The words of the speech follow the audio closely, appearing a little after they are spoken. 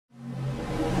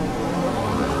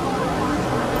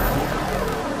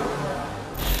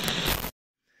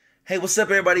Hey, what's up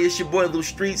everybody? It's your boy Lou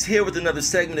Streets here with another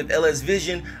segment of LS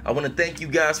Vision. I want to thank you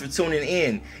guys for tuning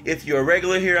in. If you're a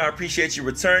regular here, I appreciate you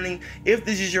returning. If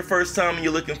this is your first time and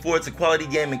you're looking forward to quality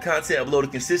gaming content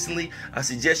uploaded consistently, I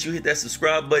suggest you hit that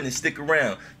subscribe button and stick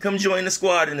around. Come join the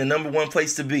squad in the #1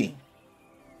 place to be.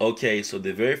 Okay, so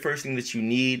the very first thing that you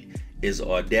need is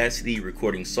Audacity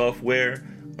recording software.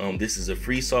 This is a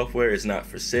free software. It's not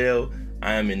for sale.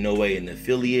 I am in no way an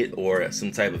affiliate or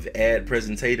some type of ad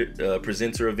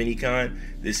presenter of any kind.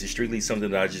 This is strictly something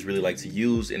that I just really like to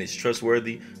use, and it's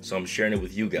trustworthy, so I'm sharing it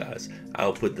with you guys.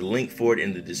 I'll put the link for it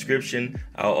in the description.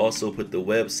 I'll also put the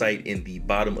website in the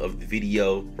bottom of the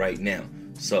video right now.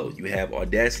 So you have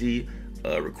Audacity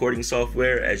recording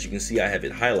software. As you can see, I have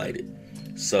it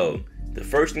highlighted. So the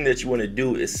first thing that you want to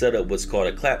do is set up what's called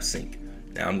a clap sync.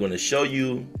 Now I'm going to show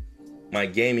you my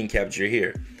gaming capture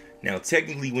here. Now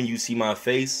technically when you see my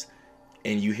face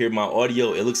and you hear my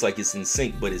audio, it looks like it's in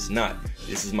sync, but it's not.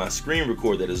 This is my screen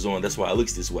record that is on, that's why it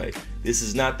looks this way. This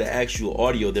is not the actual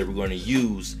audio that we're going to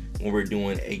use when we're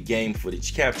doing a game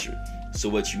footage capture. So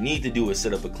what you need to do is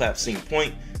set up a clap sync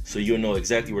point so you'll know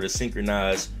exactly where to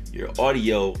synchronize your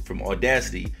audio from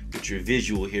Audacity with your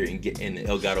visual here in the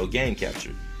Elgato game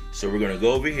capture. So we're going to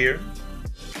go over here,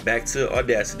 back to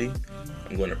Audacity.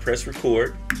 I'm going to press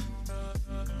record.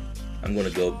 I'm going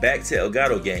to go back to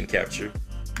Elgato game capture,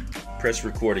 press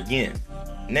record again.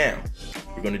 Now,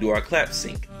 we're going to do our clap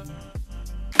sync.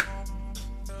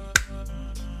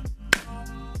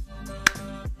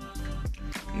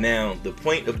 Now, the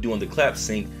point of doing the clap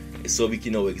sync is so we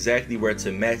can know exactly where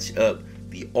to match up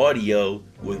the audio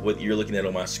with what you're looking at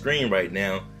on my screen right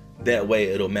now. That way,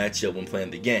 it'll match up when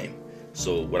playing the game.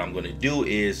 So what I'm going to do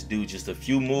is do just a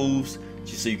few moves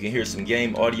just so you can hear some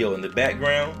game audio in the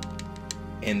background,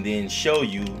 and then show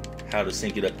you how to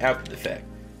sync it up after the fact.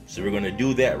 So we're going to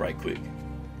do that right quick.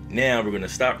 Now we're going to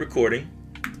stop recording.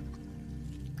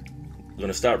 We're going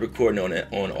to start recording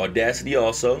on Audacity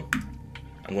also.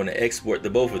 I'm going to export the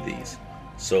both of these.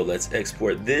 So let's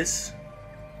export this.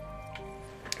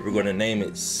 We're going to name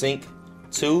it Sync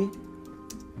 2.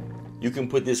 You can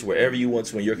put this wherever you want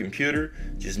to on your computer.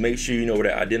 Just make sure you know where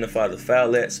to identify the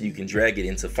file at so you can drag it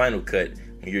into Final Cut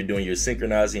when you're doing your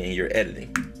synchronizing and your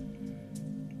editing.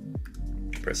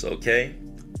 Press OK.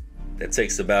 That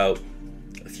takes about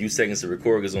a few seconds to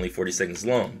record because it's only 40 seconds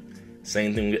long.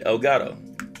 Same thing with Elgato.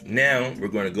 Now we're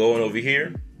going to go on over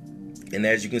here, and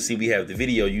as you can see, we have the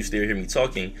video. You still hear me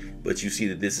talking, but you see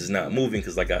that this is not moving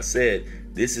because, like I said,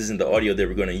 this isn't the audio that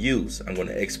we're going to use. I'm going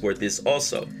to export this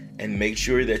also, and make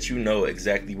sure that you know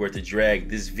exactly where to drag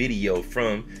this video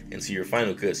from into your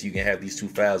Final Cut so you can have these two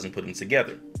files and put them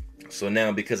together. So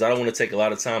now, because I don't want to take a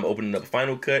lot of time opening up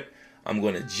Final Cut, I'm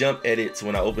going to jump edit to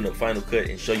when I open up Final Cut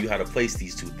and show you how to place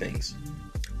these two things.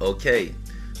 Okay,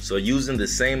 so using the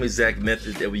same exact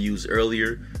method that we used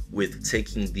earlier with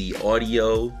taking the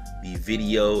audio, the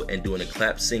video, and doing a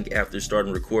clap sync after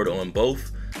starting record on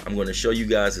both, I'm going to show you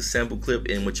guys a sample clip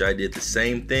in which I did the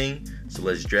same thing. So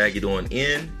let's drag it on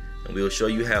in, and we'll show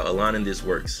you how aligning this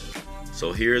works.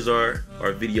 So here's our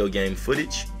video game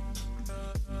footage.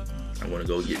 I'm going to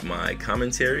go get my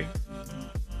commentary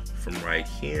from right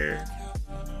here,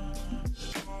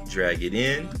 drag it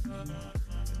in.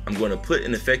 I'm going to put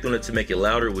an effect on it to make it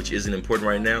louder, which isn't important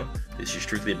right now. This is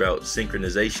strictly about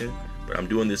synchronization, but I'm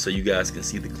doing this so you guys can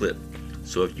see the clip.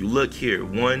 So if you look here,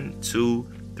 1, 2,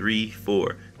 3,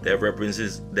 4, that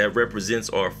represents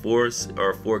our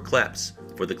four claps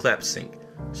for the clap sync.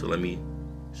 So let me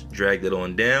drag that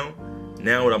on down.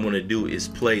 Now what I'm going to do is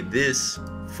play this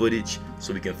footage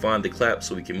so we can find the clap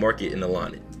so we can mark it and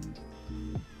align it.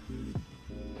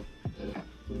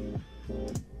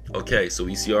 Okay, so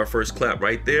we see our first clap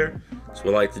right there. So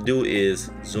what I like to do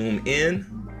is zoom in,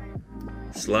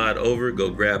 slide over, go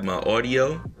grab my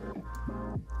audio.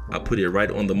 I put it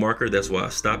right on the marker, that's why I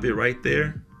stop it right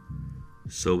there.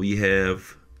 So we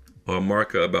have our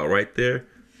marker about right there.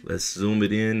 Let's zoom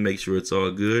it in, make sure it's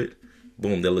all good.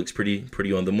 Boom, that looks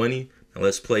pretty on the money. Now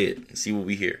let's play it and see what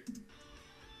we hear.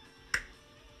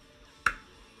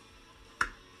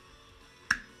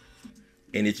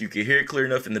 And if you can hear it clear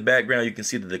enough in the background, you can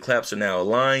see that the claps are now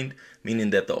aligned, meaning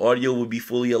that the audio will be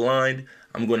fully aligned.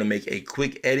 I'm going to make a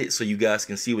quick edit so you guys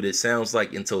can see what it sounds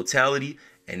like in totality.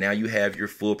 And now you have your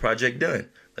full project done.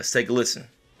 Let's take a listen.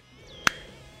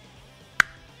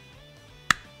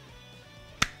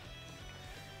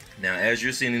 Now, as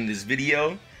you're seeing in this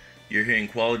video, you're hearing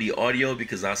quality audio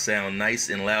because I sound nice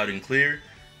and loud and clear.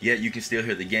 Yet you can still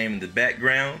hear the game in the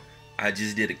background. I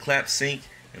just did a clap sync,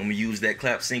 and we use that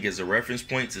clap sync as a reference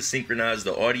point to synchronize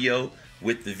the audio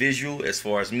with the visual as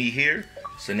far as me here.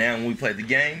 So now when we play the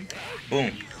game,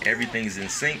 boom, everything's in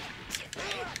sync.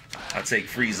 I take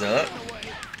Frieza up,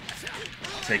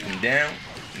 take him down,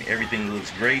 and everything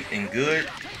looks great and good.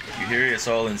 You hear it, it's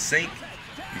all in sync.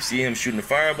 You see him shooting the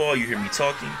fireball, you hear me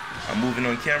talking, I'm moving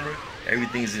on camera.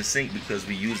 Everything's in sync because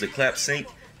we used a clap sync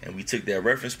and we took that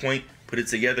reference point, put it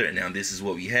together, and now this is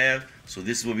what we have. So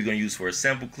this is what we're going to use for a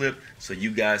sample clip so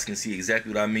you guys can see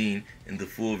exactly what I mean in the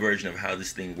full version of how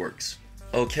this thing works.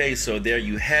 Okay, so there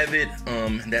you have it.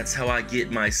 That's how I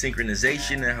get my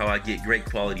synchronization and how I get great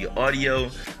quality audio.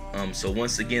 So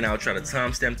once again, I'll try to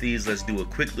timestamp these. Let's do a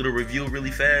quick little review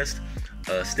really fast.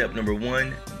 Step number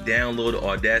 1, download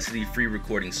Audacity free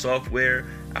recording software.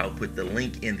 I'll put the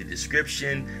link in the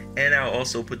description, and I'll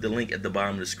also put the link at the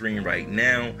bottom of the screen right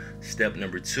now. Step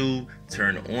number 2,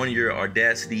 turn on your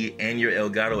Audacity and your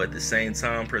Elgato at the same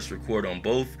time. Press record on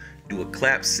both. Do a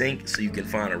clap sync so you can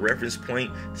find a reference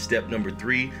point. Step number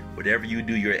 3, whatever you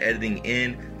do your editing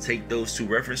in, take those 2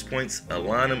 reference points,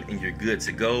 align them, and you're good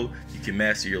to go. You can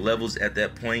master your levels at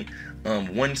that point.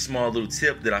 One small little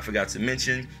tip that I forgot to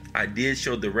mention, I did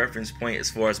show the reference point as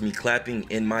far as me clapping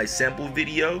in my sample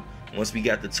video. Once we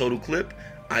got the total clip,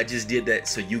 I just did that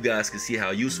so you guys can see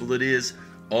how useful it is.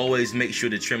 Always make sure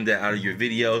to trim that out of your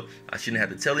video. I shouldn't have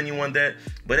to tell anyone that,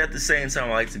 but at the same time,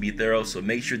 I like to be thorough, so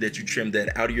make sure that you trim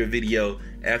that out of your video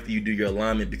after you do your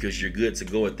alignment because you're good to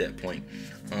go at that point.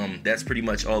 That's pretty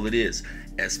much all it is.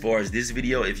 As far as this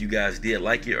video, if you guys did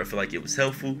like it or feel like it was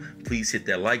helpful, please hit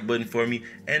that like button for me.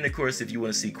 And of course, if you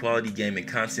want to see quality gaming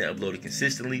content uploaded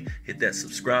consistently, hit that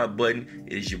subscribe button.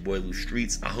 It is your boy Lou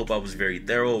Streets. I hope I was very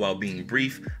thorough while being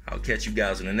brief. I'll catch you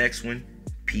guys on the next one.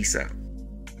 Peace out.